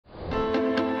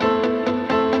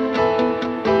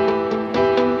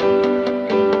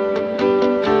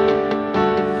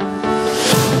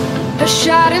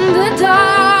shot in the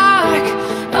dark,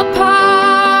 a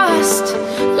past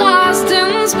lost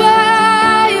in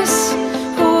space.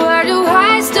 Where do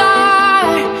I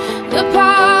start? The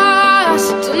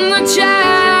past and the chase.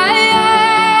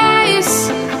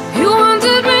 You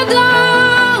wanted me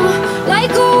down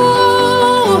like a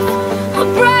wolf, a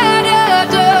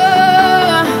predator.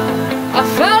 I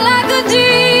felt like a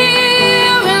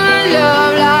deer in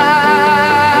love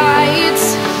lights.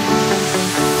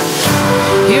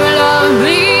 You love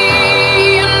me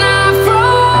and I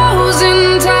froze in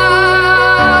time,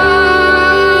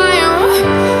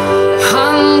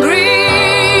 hungry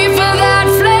for that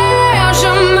flesh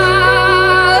of mine.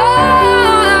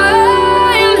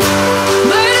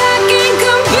 But I can't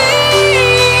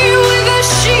compete with the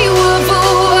she-wolf who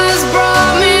has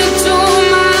brought me to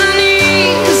my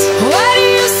knees. What do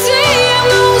you see in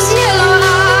those yellow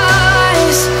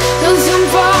eyes? 'Cause I'm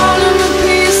falling to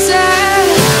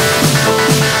pieces.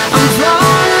 I'm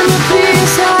falling to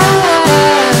pieces.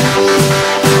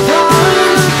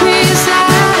 Falling to pieces.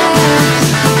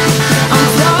 I'm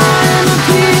falling to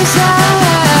pieces.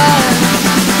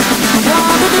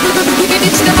 Falling to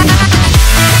pieces.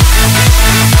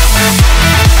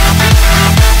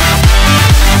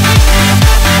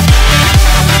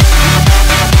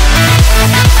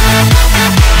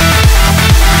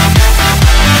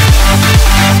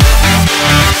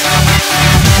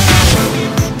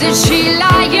 Did she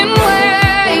lie in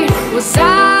wait? Was I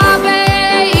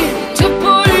bait to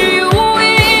pull you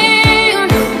in?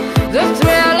 The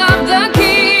thrill of the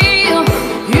kill,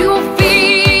 you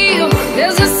feel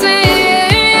there's a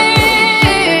sin.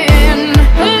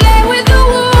 Lay with the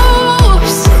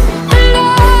wolves,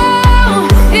 alone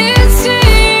it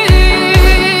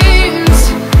seems.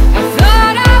 I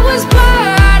thought I was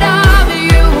part of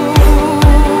you.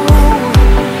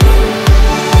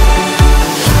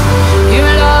 You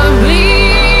love me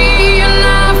and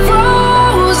I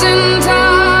froze in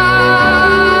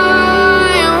time,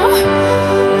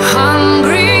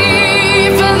 hungry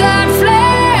for that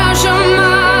flesh of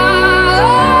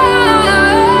mine.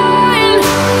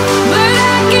 But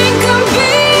I can't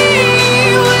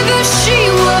compete with the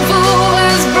she-wolf who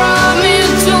has brought me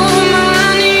to my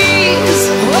knees.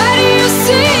 What do you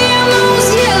see in those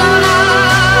yellow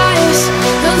eyes?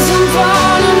 'Cause I'm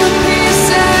falling to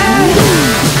pieces.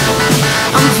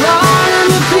 I'm falling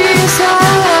to pieces.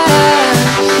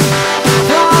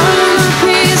 Falling to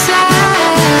pieces.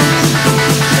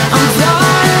 I'm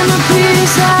falling to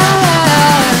pieces.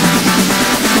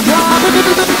 Falling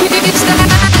to pieces.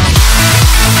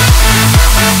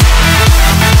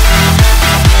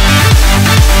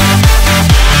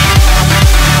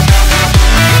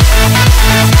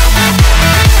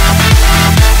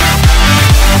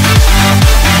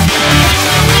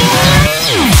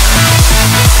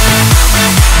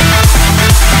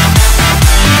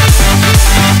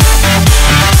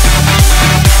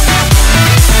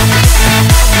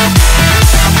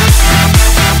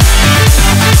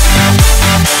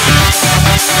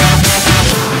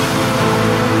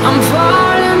 I'm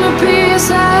falling to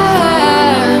pieces.